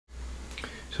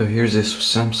So here's this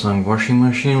Samsung washing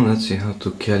machine. Let's see how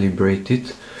to calibrate it.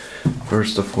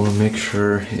 First of all, make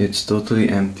sure it's totally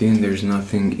empty and there's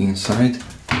nothing inside.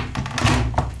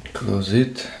 Close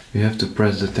it. You have to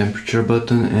press the temperature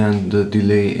button and the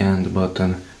delay end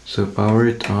button. So power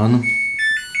it on,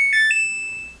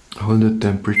 hold the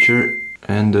temperature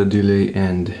and the delay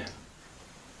end,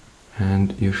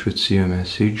 and you should see a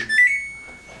message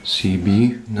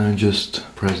CB. Now just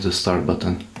press the start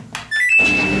button.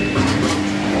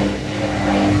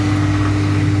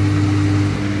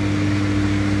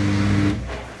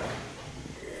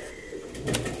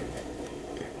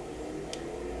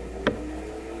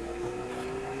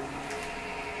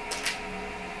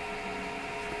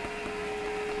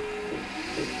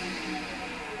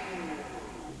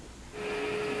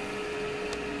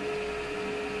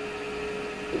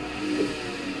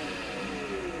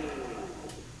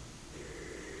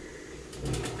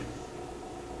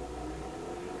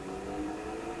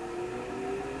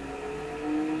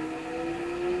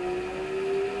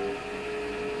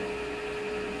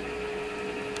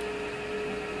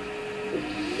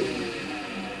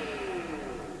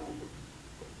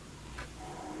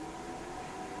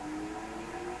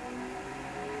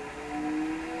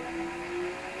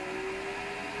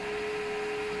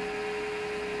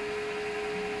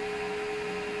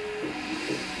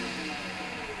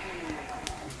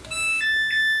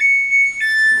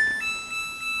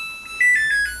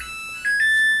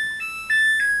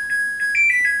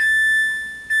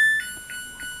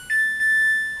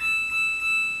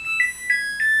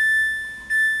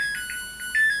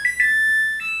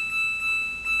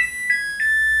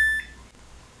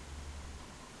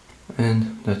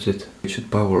 And that's it. It should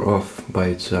power off by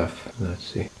itself. Let's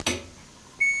see.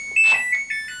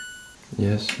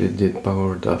 Yes, it did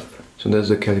powered off. So that's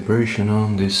the calibration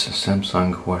on this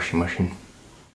Samsung washing machine.